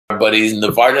buddies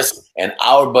Novartis and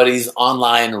our buddies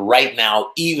online right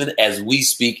now, even as we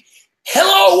speak.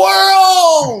 Hello,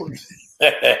 world!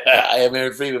 I am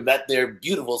Aaron Freeman. That there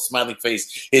beautiful smiling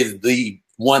face is the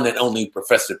one and only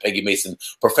Professor Peggy Mason,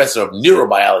 Professor of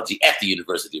Neurobiology at the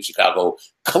University of Chicago.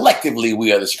 Collectively,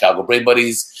 we are the Chicago Brain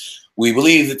Buddies. We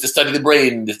believe that to study the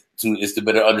brain is to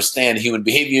better understand human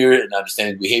behavior, and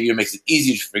understanding behavior makes it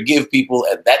easier to forgive people,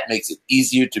 and that makes it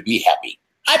easier to be happy.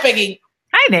 Hi, Peggy.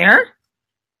 Hi there.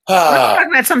 Let's talk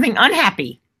about something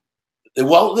unhappy.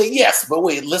 Well, yes, but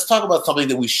wait, let's talk about something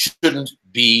that we shouldn't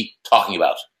be talking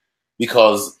about.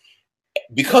 Because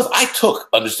I took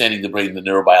understanding the brain and the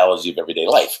neurobiology of everyday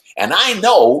life. And I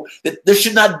know that there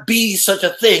should not be such a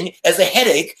thing as a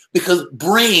headache because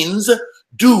brains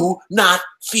do not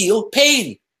feel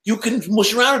pain. You can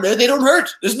mush around in there. They don't hurt.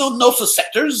 There's no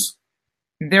nociceptors.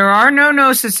 There are no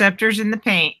nociceptors in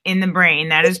the brain.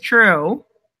 That is true.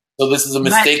 So this is a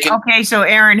mistaken. Okay, so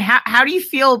Aaron, how do you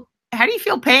feel? How do you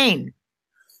feel pain?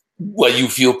 Well, you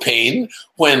feel pain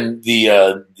when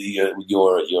your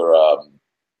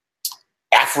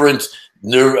afferent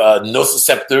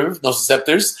nociceptors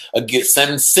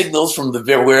send signals from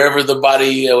wherever in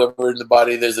the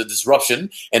body there's a disruption,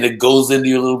 and it goes into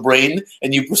your little brain,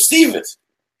 and you perceive it.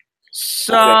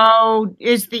 So,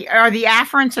 okay. Are the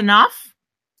afferents enough?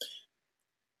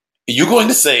 You're going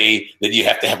to say that you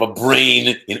have to have a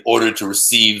brain in order to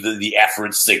receive the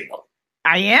afferent signal.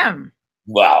 I am.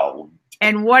 Wow.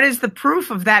 And what is the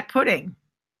proof of that pudding?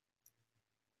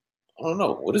 I don't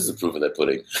know. What is the proof of that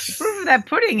pudding? The proof of that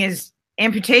pudding is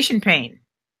amputation pain.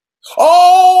 A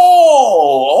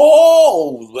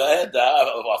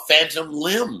phantom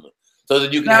limb. So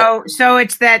that you can. So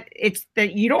it's that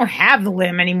you don't have the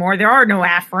limb anymore. There are no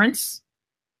afferents,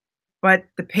 but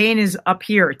the pain is up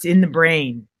here. It's in the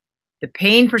brain. The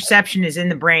pain perception is in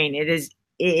the brain.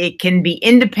 It can be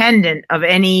independent of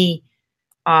any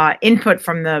input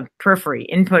from the periphery.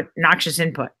 Noxious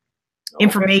input.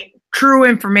 Okay. True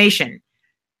information.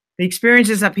 The experience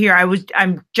is up here.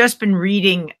 I'm just been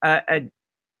reading a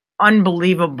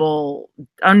unbelievably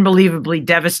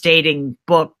devastating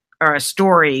book or a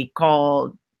story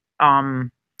called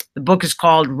the book is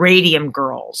called Radium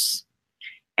Girls,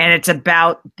 and it's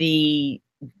about the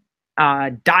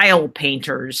dial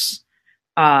painters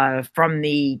from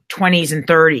the 20s and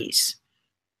 30s.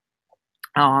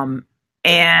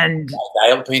 And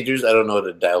dial painters, I don't know what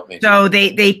a dial painter. So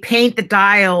they paint the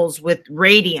dials with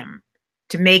radium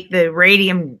to make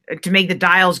the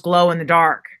dials glow in the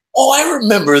dark. Oh, I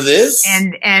remember this.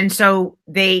 And so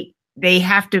they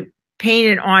have to paint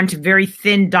it onto very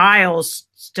thin dials.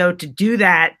 So to do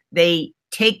that, they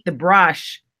take the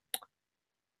brush,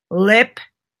 lip,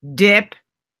 dip,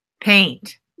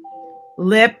 paint,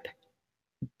 lip,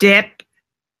 dip,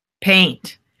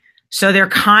 paint. So they're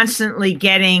constantly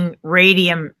getting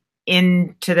radium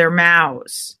into their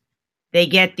mouths. They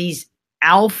get these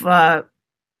alpha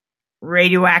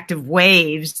radioactive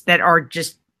waves that are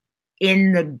just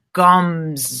in the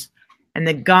gums, and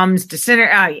the gums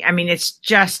disintegrate. I mean, it's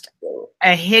just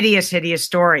a hideous, hideous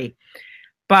story.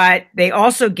 But they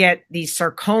also get these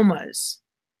sarcomas.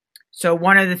 So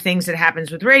one of the things that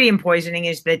happens with radium poisoning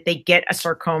is that they get a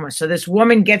sarcoma. So this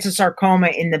woman gets a sarcoma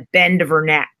in the bend of her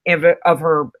neck, of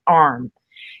her arm.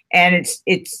 And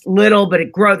it's little, but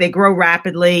they grow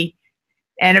rapidly.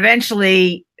 And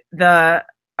eventually the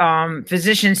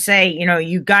physicians say,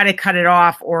 you got to cut it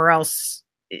off or else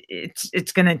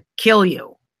it's going to kill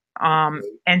you.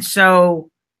 And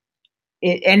so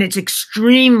it's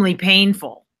extremely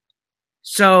painful.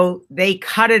 So they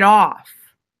cut it off.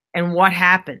 And what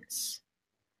happens?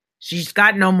 She's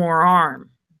got no more arm.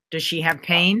 Does she have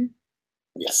pain?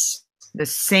 Yes. The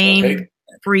same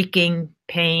freaking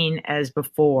pain as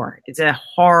before. It's a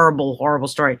horrible, horrible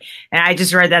story. And I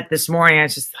just read that this morning. I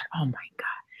was just like, oh my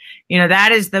God.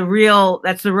 That's the real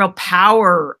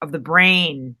power of the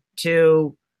brain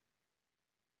to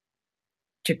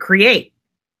create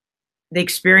the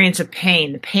experience of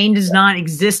pain. The pain does not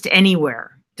exist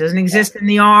anywhere. It doesn't exist in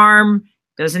the arm.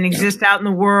 Doesn't exist out in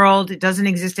the world. It doesn't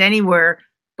exist anywhere,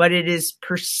 but it is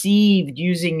perceived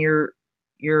using your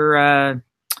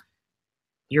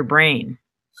brain.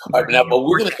 All right, now, but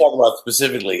we're going to talk about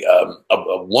specifically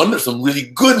some really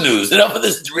good news. Enough of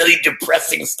this really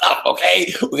depressing stuff,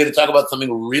 okay? We're going to talk about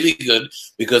something really good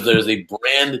because there's a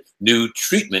brand new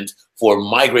treatment for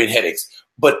migraine headaches.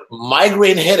 But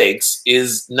migraine headaches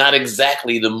is not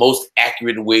exactly the most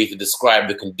accurate way to describe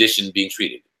the condition being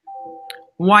treated.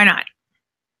 Why not?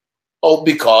 Oh,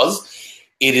 because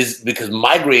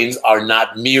migraines are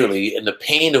not merely, and the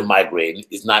pain of migraine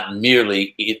is not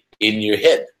merely in your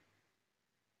head.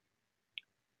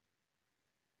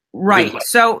 Right.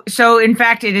 So in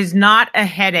fact, it is not a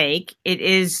headache.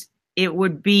 It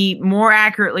would be more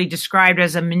accurately described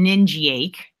as a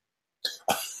meningiache.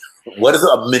 What is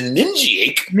a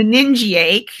meningiache?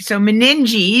 Meningiache. So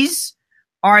meninges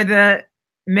are the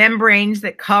membranes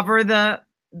that cover the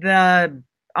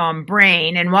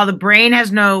brain, and while the brain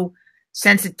has no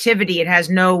sensitivity, it has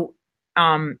no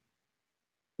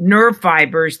nerve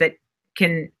fibers that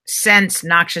can sense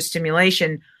noxious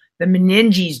stimulation. The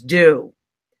meninges do.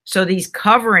 So these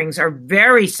coverings are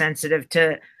very sensitive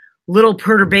to little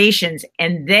perturbations,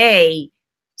 and they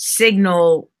send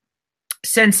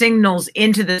signals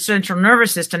into the central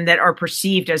nervous system that are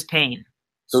perceived as pain.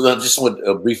 So just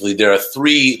briefly, there are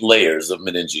 3 layers of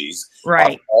meninges.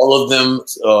 Right. All of them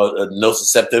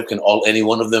nociceptive. Can any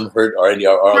one of them hurt?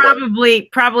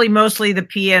 Probably mostly the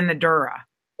pia and the dura.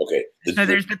 Okay. So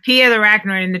there's the pia, the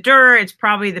arachnoid, and the dura. It's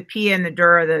probably the pia and the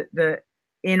dura, the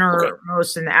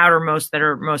innermost and the outermost that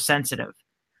are most sensitive.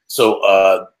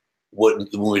 So when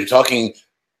we're talking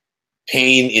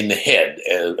pain in the head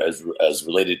as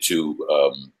related to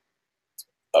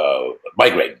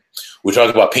migraine, we're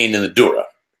talking about pain in the dura.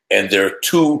 And there are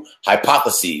 2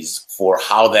 hypotheses for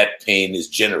how that pain is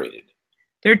generated.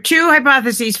 There are 2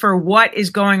 hypotheses for what is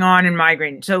going on in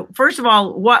migraine. So first of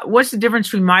all, what's the difference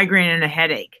between migraine and a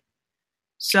headache?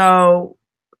 So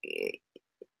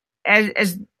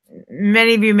as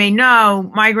many of you may know,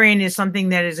 migraine is something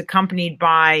that is accompanied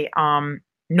by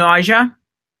nausea.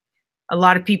 A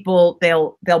lot of people,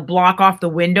 they'll block off the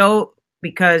window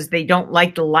because they don't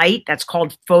like the light. That's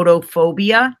called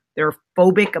photophobia. They're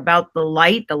phobic about the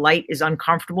light. The light is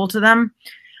uncomfortable to them.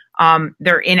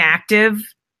 They're inactive.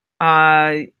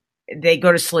 They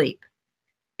go to sleep.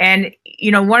 And,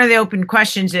 one of the open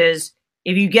questions is,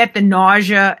 if you get the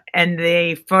nausea and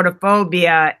the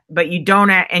photophobia, but you don't,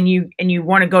 and you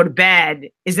want to go to bed,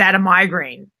 is that a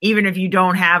migraine? Even if you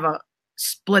don't have a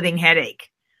splitting headache?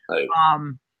 Right.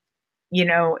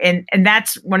 And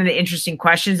that's one of the interesting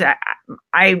questions.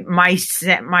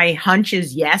 My hunch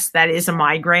is yes, that is a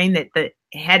migraine. That the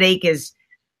headache is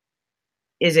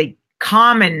a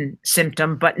common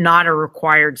symptom, but not a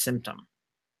required symptom.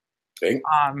 Okay.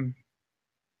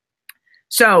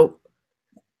 So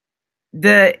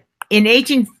in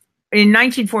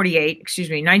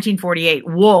 1948,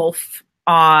 Wolf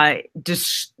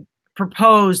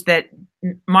proposed that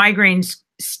migraines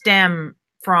stem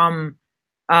from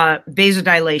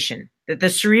vasodilation, that the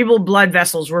cerebral blood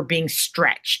vessels were being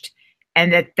stretched,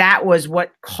 and that was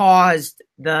what caused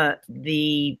the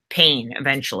pain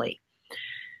eventually.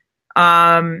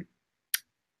 That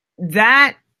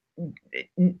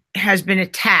has been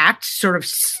attacked sort of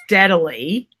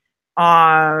steadily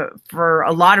for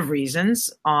a lot of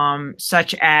reasons,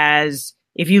 such as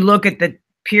if you look at the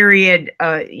period,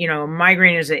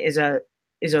 migraine is a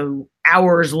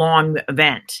hours long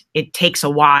event. It takes a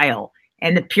while.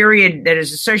 And the period that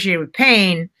is associated with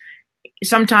pain,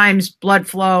 sometimes blood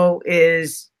flow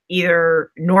is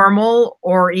either normal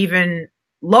or even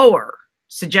lower,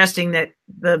 suggesting that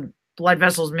the blood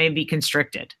vessels may be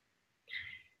constricted.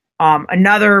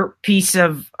 Another piece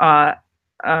of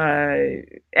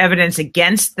evidence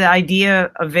against the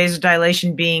idea of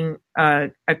vasodilation being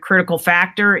a critical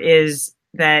factor is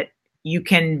that you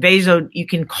can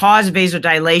cause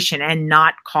vasodilation and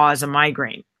not cause a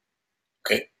migraine.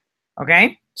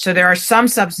 Okay. So there are some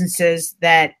substances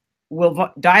that will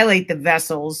dilate the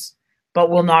vessels, but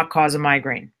will not cause a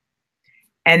migraine.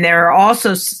 And there are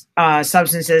also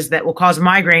substances that will cause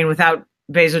migraine without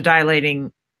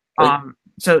vasodilating.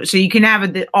 So you can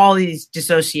have all these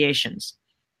dissociations.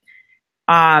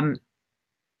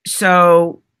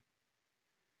 So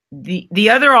the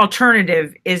other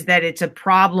alternative is that it's a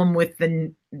problem with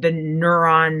the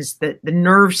neurons, the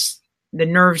nerves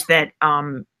that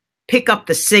pick up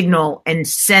the signal and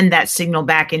send that signal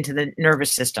back into the nervous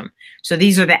system. So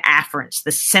these are the afferents,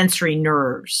 the sensory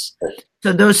nerves.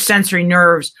 So those sensory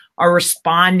nerves are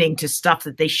responding to stuff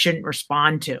that they shouldn't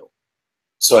respond to.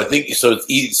 So I think so.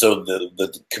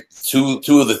 The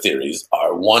two of the theories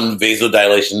are: one,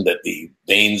 vasodilation, that the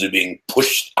veins are being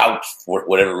pushed out for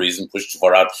whatever reason, pushed too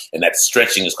far out, and that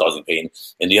stretching is causing pain.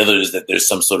 And the other is that there's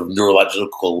some sort of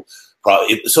neurological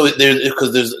problem. So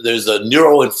there's a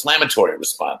neuroinflammatory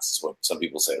response, is what some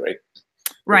people say, right?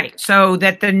 Right. So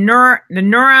that the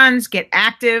neurons get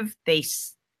active.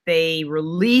 They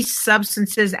release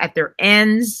substances at their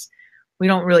ends. We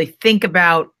don't really think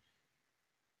about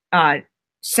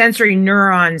sensory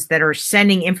neurons that are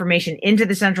sending information into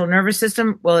the central nervous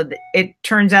system. Well, it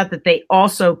turns out that they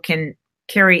also can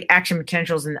carry action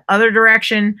potentials in the other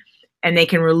direction, and they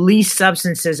can release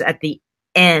substances at the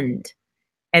end.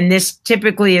 And this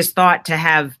typically is thought to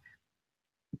have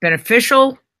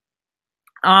beneficial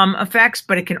effects,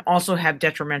 but it can also have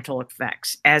detrimental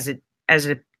effects, as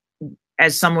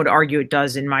some would argue it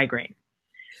does in migraine.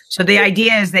 So the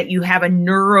idea is that you have a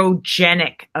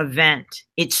neurogenic event.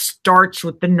 It starts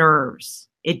with the nerves.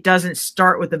 It doesn't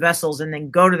start with the vessels and then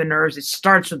go to the nerves. It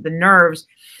starts with the nerves.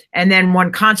 And then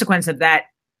one consequence of that,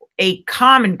 a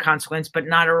common consequence, but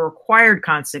not a required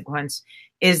consequence,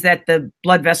 is that the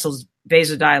blood vessels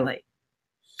vasodilate.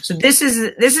 So this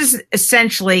is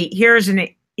essentially, here's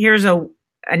a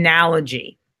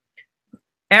analogy.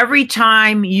 Every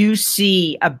time you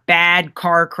see a bad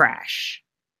car crash,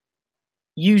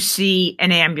 you see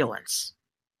an ambulance.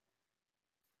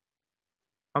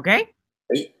 Okay?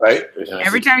 Right.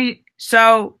 Every time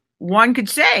so one could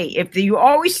say, if you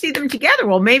always see them together,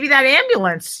 well, maybe that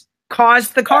ambulance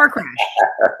caused the car crash.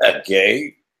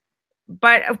 Okay.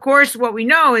 But of course, what we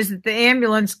know is that the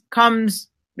ambulance comes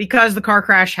because the car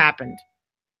crash happened.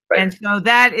 Right. And so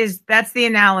that's the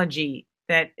analogy,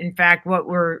 that in fact what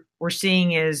we're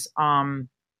seeing is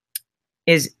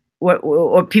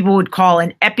what people would call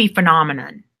an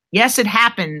epiphenomenon. Yes, it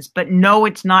happens, but no,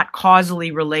 it's not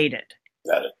causally related.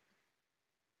 Got it.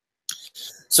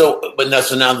 So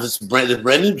now this brand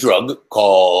new drug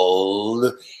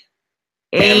called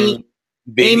Aimovig.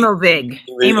 Aimovig.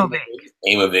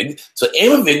 So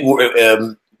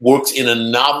Aimovig works in a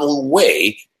novel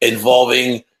way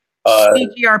involving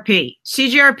CGRP.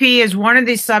 CGRP is one of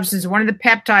these substances, one of the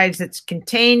peptides that's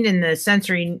contained in the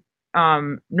sensory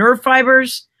nerve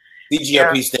fibers.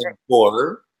 CGRP stands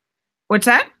for? What's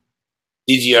that?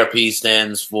 CGRP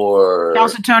stands for?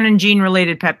 Calcitonin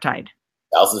gene-related peptide.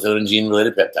 Calcitonin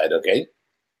gene-related peptide, okay.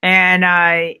 And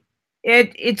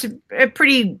it's a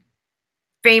pretty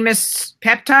famous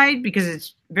peptide because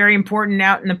it's very important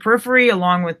out in the periphery,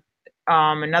 along with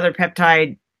another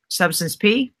peptide, substance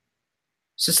P.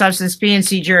 So substance P and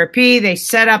CGRP, they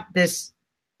set up this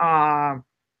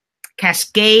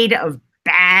cascade of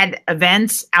bad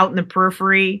events out in the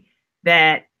periphery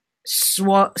that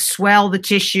swell the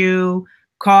tissue,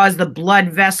 cause the blood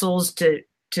vessels to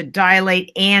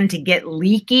dilate and to get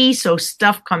leaky. So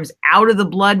stuff comes out of the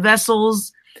blood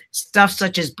vessels, stuff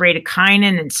such as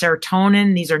bradykinin and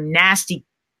serotonin. These are nasty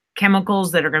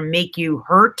chemicals that are going to make you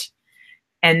hurt.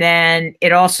 And then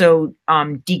it also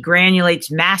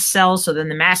degranulates mast cells. So then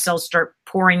the mast cells start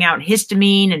pouring out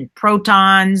histamine and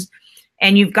protons.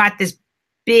 And you've got this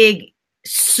big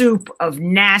soup of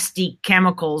nasty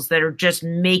chemicals that are just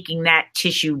making that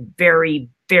tissue very,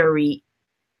 very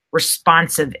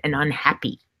responsive and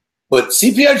unhappy. But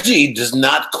CPRG does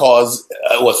not cause,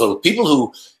 so people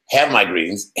who have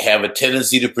migraines have a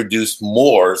tendency to produce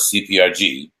more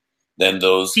CPRG than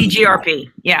those.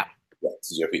 CGRP, yeah. Yeah,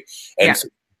 CGRP. And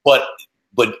but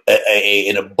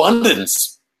an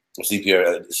abundance of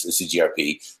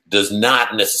CGRP does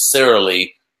not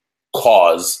necessarily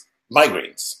cause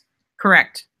migraines.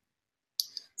 Correct.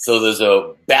 So there's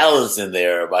a balance in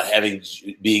there about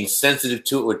being sensitive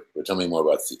to it. Tell me more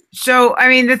about it. So I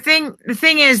mean, the thing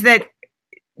is that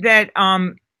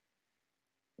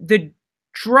the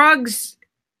drugs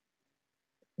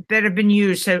that have been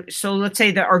used. So let's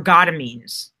say the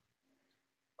ergotamines.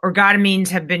 Ergotamines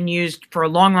have been used for a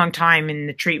long, long time in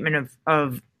the treatment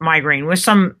of migraine with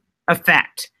some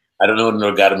effect. I don't know what an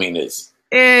ergotamine is.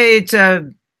 It's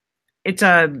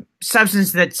a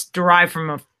substance that's derived from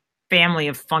a family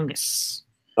of fungus.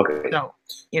 Okay. So,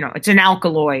 it's an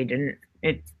alkaloid, and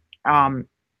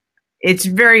it's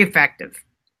very effective.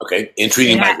 Okay. In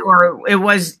treating migraine. Or it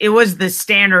was the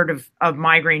standard of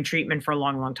migraine treatment for a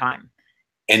long, long time.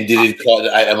 And did it cause,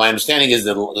 my understanding is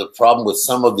that the problem with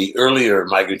some of the earlier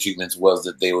migraine treatments was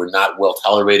that they were not well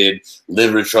tolerated,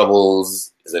 liver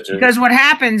troubles. Is that true? Because what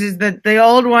happens is that the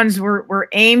old ones were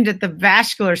aimed at the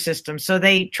vascular system. So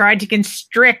they tried to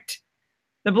constrict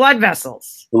the blood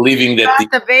vessels. Believing that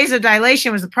the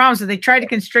vasodilation was the problem. So they tried to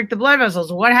constrict the blood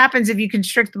vessels. What happens if you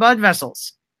constrict the blood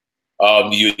vessels?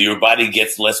 Your body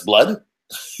gets less blood?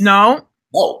 No.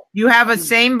 No. You have a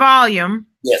same volume.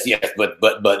 Yes, but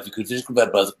if you constrict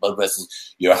blood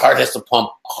vessels, your heart has to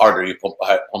pump harder. Your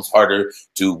pumps harder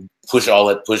to push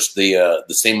the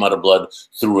same amount of blood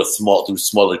through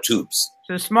smaller tubes.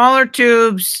 So smaller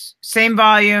tubes, same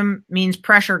volume means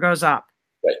pressure goes up.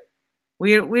 Right.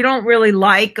 We don't really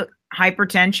like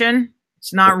hypertension.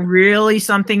 It's not really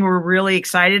something we're really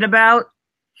excited about.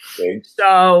 Okay.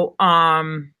 So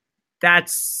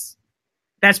that's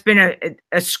been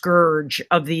a scourge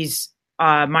of these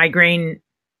migraine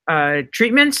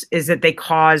treatments, is that they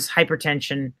cause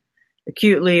hypertension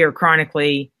acutely or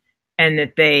chronically, and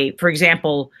that they, for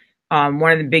example,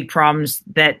 one of the big problems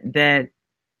that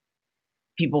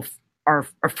people are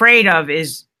afraid of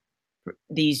is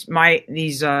these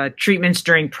treatments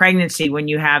during pregnancy when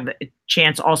you have a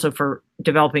chance also for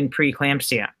developing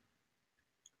preeclampsia.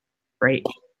 Right.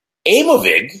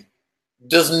 Aimovig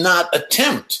does not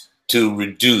attempt to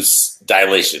reduce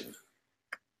dilation.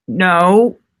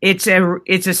 No, it's a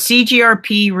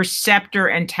CGRP receptor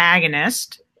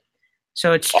antagonist.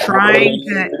 So it's trying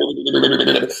to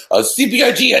a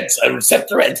CPRG, a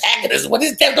receptor antagonist. What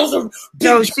is that? Those are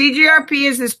so CGRP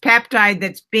is this peptide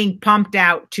that's being pumped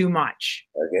out too much.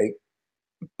 Okay.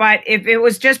 But if it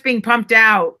was just being pumped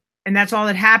out and that's all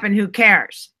that happened, who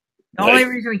cares? The only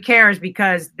reason we care is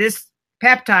because this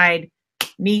peptide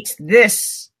meets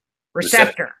this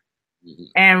receptor. Mm-hmm.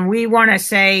 And we want to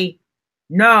say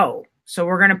no. So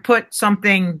we're going to put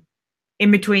something in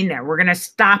between there. We're going to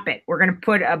stop it. We're going to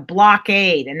put a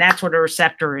blockade, and that's what a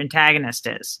receptor antagonist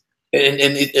is.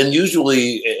 And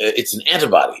usually it's an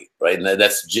antibody, right? And that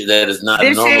is not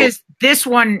normal. This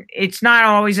one. It's not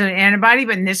always an antibody,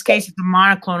 but in this case, it's a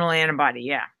monoclonal antibody.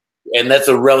 Yeah. And that's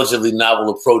a relatively novel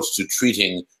approach to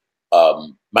treating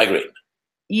migraine.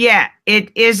 Yeah,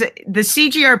 it is. The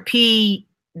CGRP,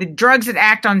 the drugs that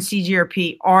act on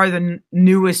CGRP are the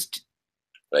newest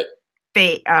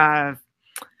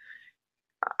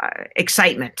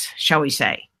excitement, shall we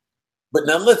say. But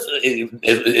now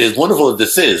as wonderful as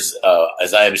this is,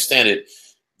 as I understand it,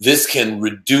 this can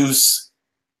reduce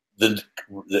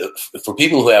for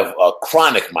people who have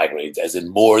chronic migraines, as in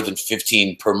more than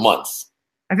 15 per month.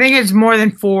 I think it's more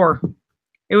than 4.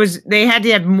 They had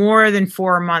to have more than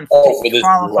 4 a month to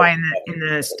qualify in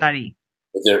the study.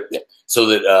 So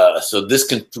this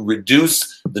can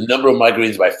reduce the number of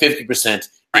migraines by 50%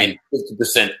 in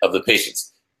 50% of the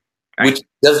patients, which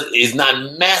is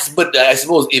not mass. But I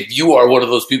suppose if you are one of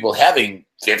those people having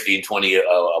 15, 20 a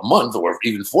month, or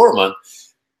even 4 a month,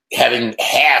 having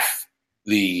half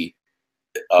the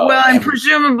and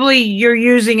presumably you're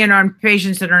using it on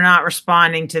patients that are not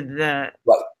responding to the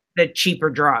cheaper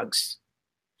drugs.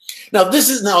 Now,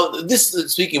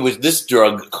 speaking of which, this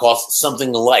drug costs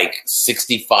something like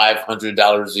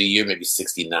 $6,500 a year, maybe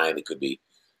 $69,000 it could be,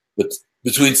 but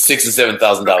between $6,000 and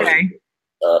 $7,000,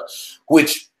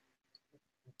 which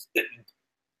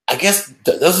I guess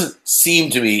doesn't seem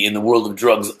to me in the world of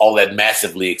drugs all that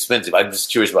massively expensive. I'm just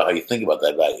curious about how you think about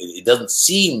that. It doesn't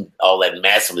seem all that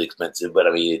massively expensive, but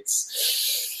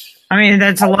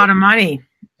that's a lot of money.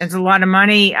 It's a lot of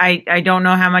money. I don't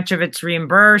know how much of it's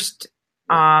reimbursed.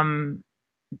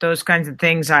 Those kinds of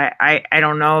things I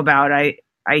don't know about. I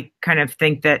kind of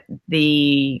think that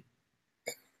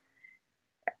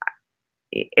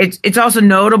it's also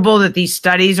notable that these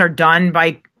studies are done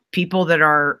by people that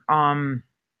are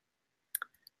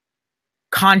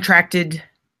contracted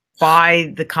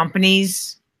by the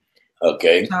companies.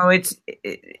 Okay. So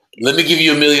let me give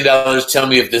you $1 million. Tell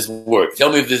me if this works.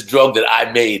 Tell me if this drug that I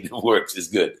made works is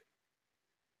good.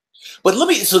 But one of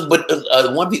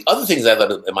the other things I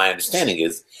thought, in my understanding,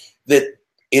 is that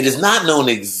it is not known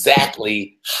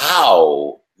exactly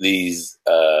how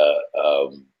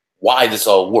why this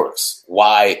all works,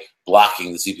 why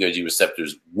blocking the CPRG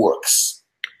receptors works.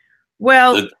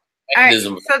 Well,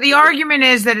 so the argument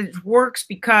is that it works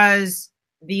because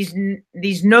these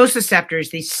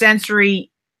nociceptors, these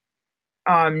sensory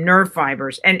nerve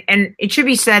fibers, and it should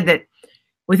be said that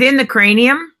within the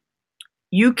cranium,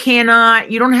 you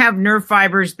don't have nerve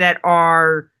fibers that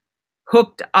are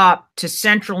hooked up to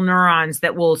central neurons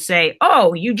that will say,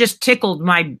 oh, you just tickled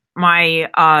my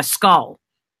skull,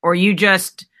 or you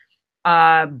just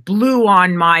blew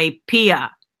on my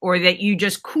pia, or that you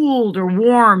just cooled or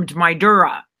warmed my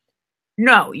dura.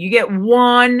 No, you get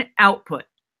one output.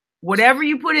 Whatever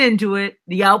you put into it,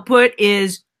 the output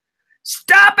is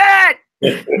stop it.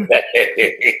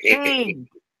 Pain.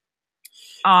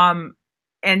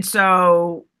 And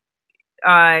so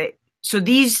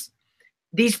these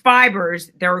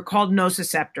fibers, they're called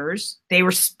nociceptors. They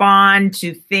respond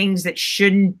to things that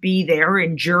shouldn't be there,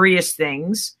 injurious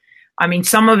things. I mean,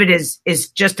 some of it is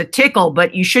just a tickle,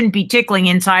 but you shouldn't be tickling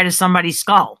inside of somebody's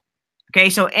skull. Okay,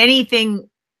 so anything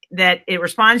that it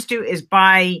responds to is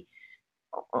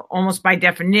almost by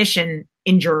definition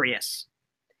injurious.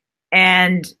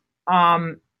 And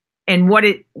what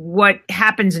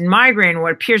happens in migraine,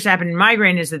 what appears to happen in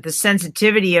migraine, is that the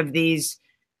sensitivity of these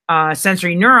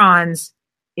sensory neurons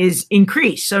is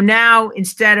increased. So now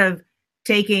instead of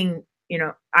taking,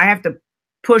 I have to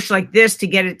push like this to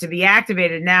get it to be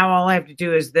activated. Now all I have to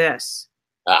do is this.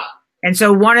 And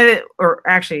so I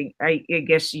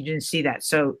guess you didn't see that.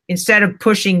 So instead of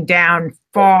pushing down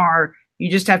far, you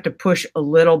just have to push a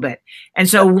little bit. And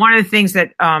so one of the things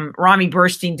that Rami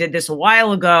Burstein did this a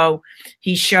while ago,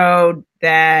 he showed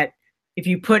that if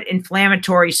you put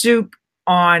inflammatory soup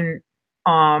on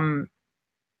on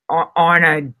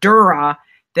a dura,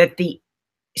 that the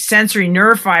sensory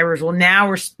nerve fibers will now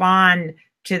respond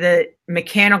to the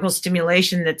mechanical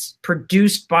stimulation that's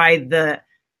produced by the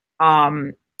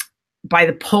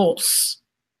pulse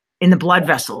in the blood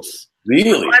vessels.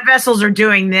 Really? The blood vessels are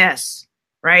doing this,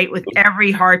 right, with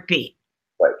every heartbeat.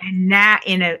 Right. And now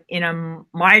in a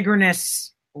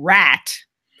migrainous rat,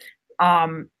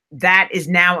 that is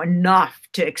now enough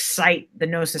to excite the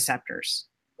nociceptors.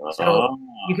 So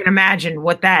you can imagine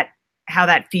how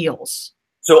that feels.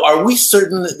 So are we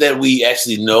certain that we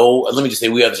actually know? Let me just say,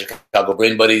 we have the Chicago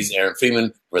Brain Buddies, Aaron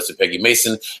Freeman, Professor Peggy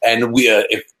Mason, and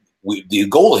the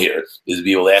goal here is to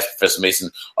be able to ask Professor Mason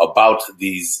about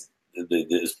this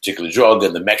particular drug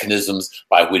and the mechanisms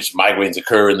by which migraines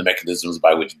occur and the mechanisms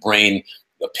by which brain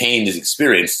pain is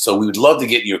experienced. So we would love to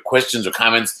get your questions or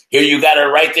comments. Here, you got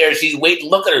her right there. She's waiting.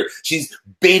 Look at her. She's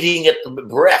baiting at the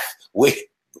breath.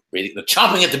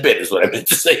 Chomping at the bit is what I meant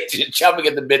to say. Chomping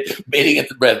at the bit, baiting at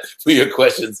the breath for your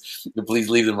questions. Please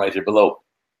leave them right here below.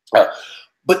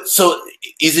 But so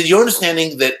is it your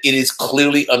understanding that it is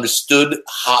clearly understood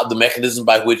how the mechanism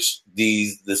by which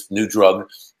this new drug,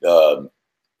 what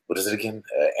is it again?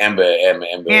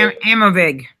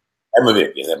 Aimovig.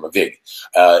 Aimovig, yes, Aimovig.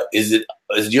 Is it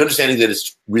your understanding that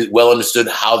it's well understood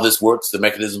how this works, the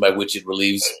mechanism by which it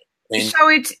relieves pain? So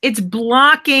it's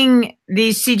blocking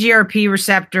these CGRP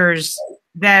receptors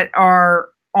that are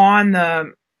on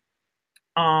the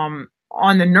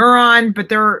neuron, but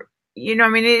they're,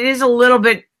 it is a little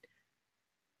bit,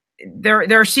 there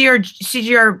are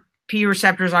CGRP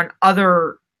receptors on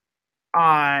other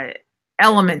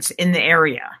elements in the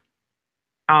area,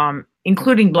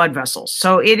 including blood vessels.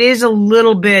 So it is a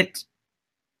little bit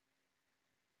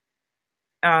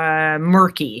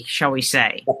murky, shall we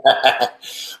say.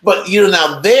 But,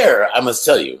 now there, I must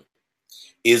tell you,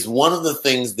 is one of the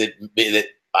things that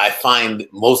I find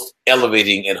most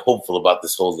elevating and hopeful about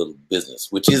this whole little business,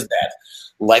 which is that,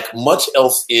 like much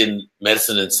else in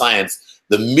medicine and science,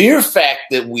 the mere fact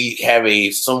that we have a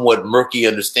somewhat murky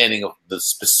understanding of the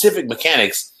specific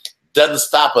mechanics doesn't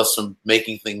stop us from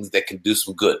making things that can do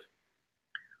some good.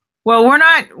 Well,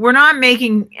 we're not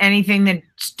making anything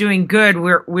that's doing good.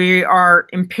 We are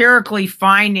empirically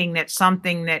finding that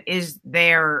something that is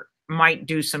there might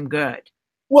do some good.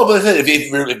 Well, but if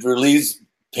it relieves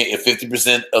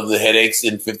 50% of the headaches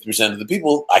in 50% of the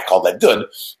people, I call that good.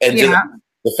 And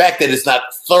the fact that it's not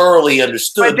thoroughly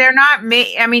understood. But they're not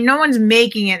no one's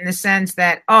making it in the sense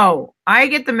that, I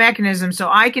get the mechanism so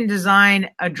I can design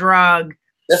a drug.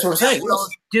 That's what I'm saying. Will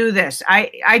do this.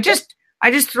 I just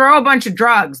throw a bunch of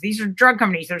drugs. These are drug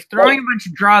companies. They're throwing a bunch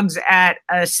of drugs at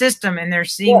a system and they're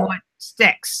seeing what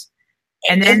sticks.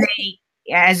 And then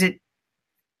as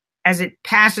it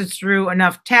passes through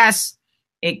enough tests,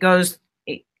 it goes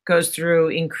through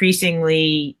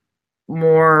increasingly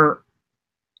more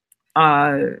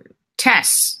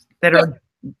tests that are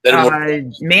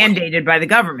mandated by the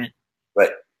government.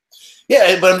 Right.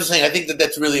 Yeah, but I'm just saying, I think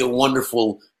that's really a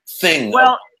wonderful thing.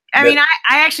 Well, I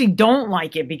actually don't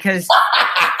like it because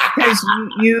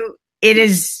it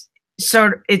is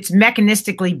it's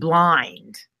mechanistically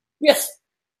blind. Yes,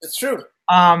 it's true.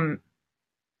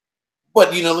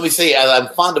 But, let me say, I'm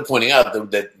fond of pointing out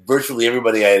that virtually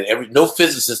everybody, no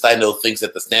physicist I know thinks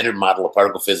that the standard model of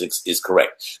particle physics is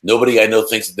correct. Nobody I know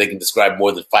thinks that they can describe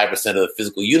more than 5% of the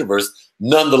physical universe.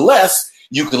 Nonetheless,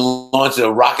 you can launch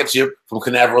a rocket ship from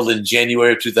Canaveral in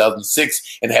January of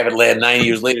 2006 and have it land 9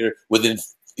 years later within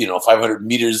 500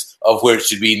 meters of where it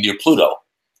should be near Pluto.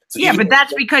 So but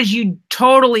that's because you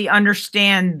totally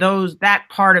understand that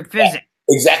part of physics.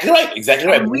 Exactly right. Exactly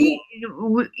right.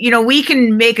 We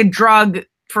can make a drug,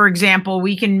 for example,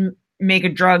 we can make a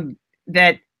drug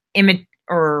that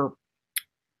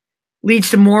leads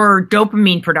to more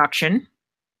dopamine production.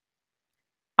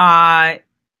 And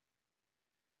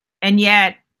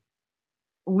yet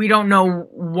we don't know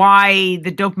why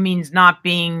the dopamine's not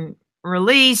being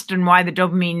released and why the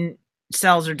dopamine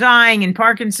cells are dying in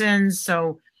Parkinson's.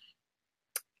 So,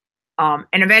 and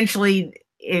eventually,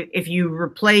 if you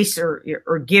replace or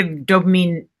give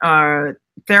dopamine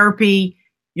therapy,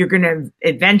 you're going to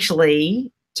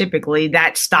eventually, typically,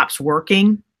 that stops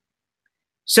working.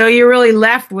 So you're really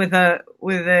left with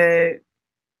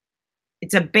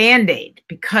it's a Band-Aid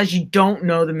because you don't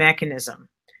know the mechanism.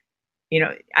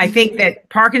 I think that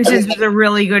Parkinson's is a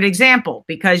really good example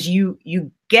because you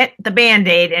get the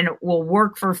Band-Aid and it will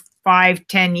work for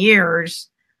 5-10 years,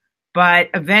 but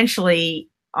eventually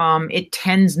it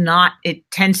tends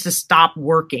to stop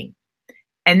working.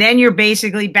 And then you're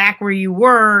basically back where you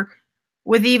were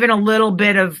with even a little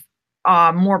bit of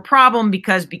more problem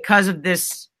because of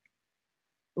this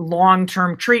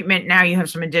long-term treatment, now you have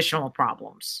some additional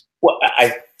problems. Well,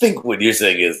 I think what you're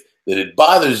saying is that it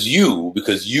bothers you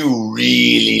because you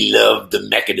really love the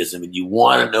mechanism and you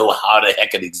want to know how the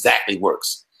heck it exactly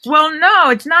works. Well,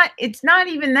 no, it's not. It's not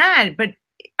even that, but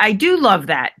I do love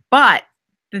that. But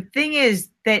the thing is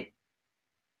that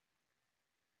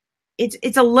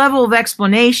it's a level of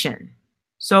explanation.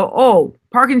 So,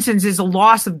 Parkinson's is a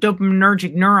loss of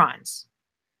dopaminergic neurons.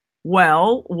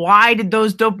 Well, why did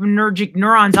those dopaminergic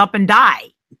neurons up and die?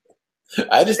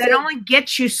 That only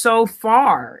gets you so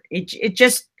far.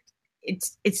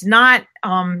 It's not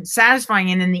satisfying,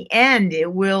 and in the end,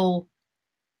 it will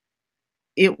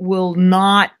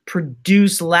not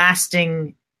produce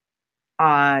lasting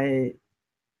lasting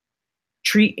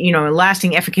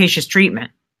efficacious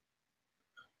treatment.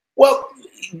 Well,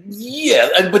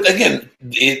 yeah, but again,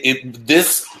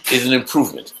 this is an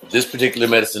improvement. This particular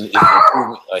medicine is an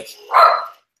improvement. Like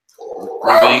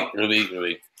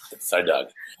Ruby, it's our dog.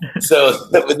 So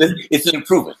it's an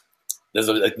improvement.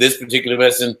 This particular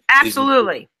medicine,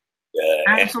 absolutely,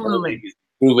 absolutely.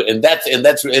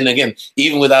 And again,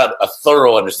 even without a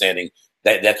thorough understanding,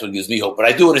 that's what gives me hope. But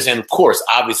I do understand, of course.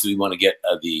 Obviously, we want to get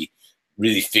the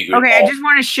really figure. Okay, I just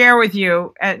want to share with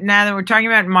you now that we're talking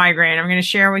about migraine. I'm going to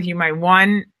share with you my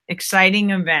one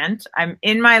exciting event. I'm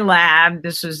in my lab.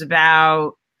 This was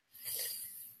about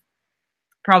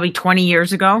probably 20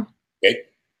 years ago. Okay.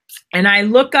 And I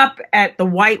look up at the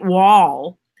white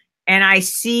wall, and I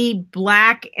see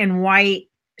black and white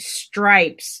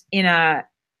stripes in a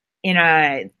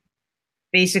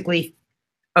basically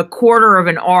a quarter of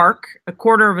an arc, a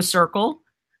quarter of a circle.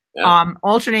 Yeah.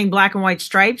 Alternating black and white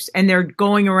stripes, and they're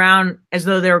going around as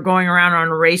though they were going around on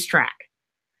a racetrack.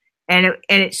 And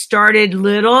it started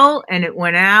little, and it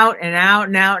went out and out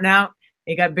and out and out.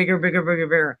 It got bigger,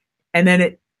 and then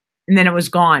it was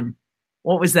gone.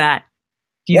 What was that?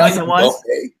 Do you know what it was?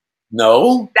 Okay.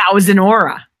 No, that was an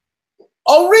aura.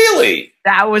 Oh, really?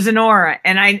 That was an aura,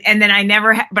 and I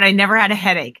never had a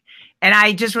headache. And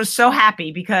I just was so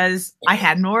happy because I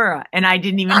had an aura, and I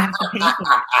didn't even have to pay for it.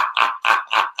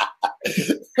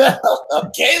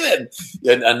 Okay,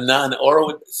 then a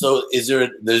non-aura. So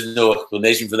there's no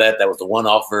explanation for that? That was the one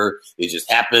offer. It just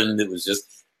happened. It was just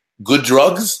good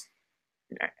drugs.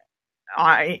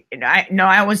 I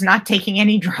was not taking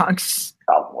any drugs.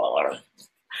 Oh, well,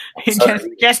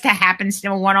 just a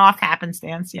happenstance, one-off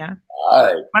happenstance. Yeah. All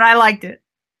right. But I liked it.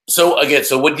 So again,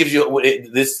 what gives you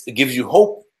this gives you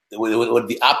hope? What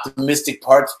the optimistic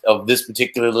part of this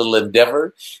particular little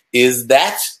endeavor is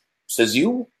that, says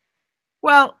you?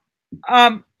 Well,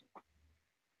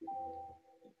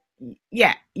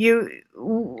 yeah,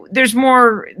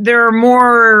 there are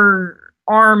more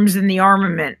arms in the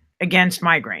armament against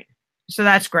migraine. So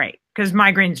that's great because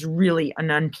migraine is really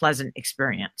an unpleasant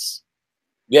experience.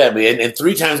 Yeah, and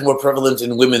 3 times more prevalent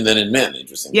in women than in men.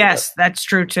 Interesting. Yes, that's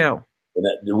true too.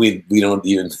 We don't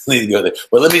even need to go there.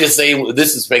 But let me just say,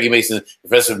 this is Peggy Mason,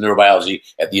 professor of neurobiology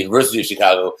at the University of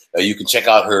Chicago. You can check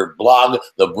out her blog,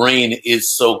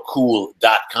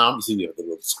 thebrainissocool.com. You see, we have the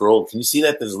little scroll. Can you see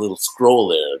that? There's a little scroll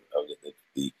there of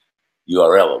the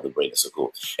URL of The Brain is So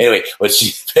Cool. Anyway, but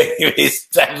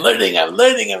I'm learning.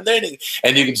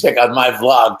 And you can check out my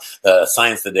vlog,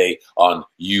 Science Today, on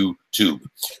YouTube.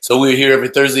 So we're here every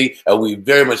Thursday. We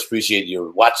very much appreciate your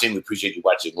watching. We appreciate you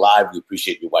watching live. We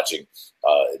appreciate you watching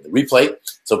the replay.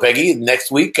 So Peggy,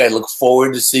 next week, I look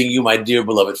forward to seeing you, my dear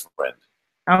beloved friend.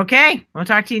 Okay. We'll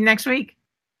talk to you next week.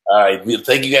 All right.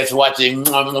 Thank you guys for watching.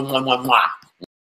 Mwah, mwah, mwah, mwah.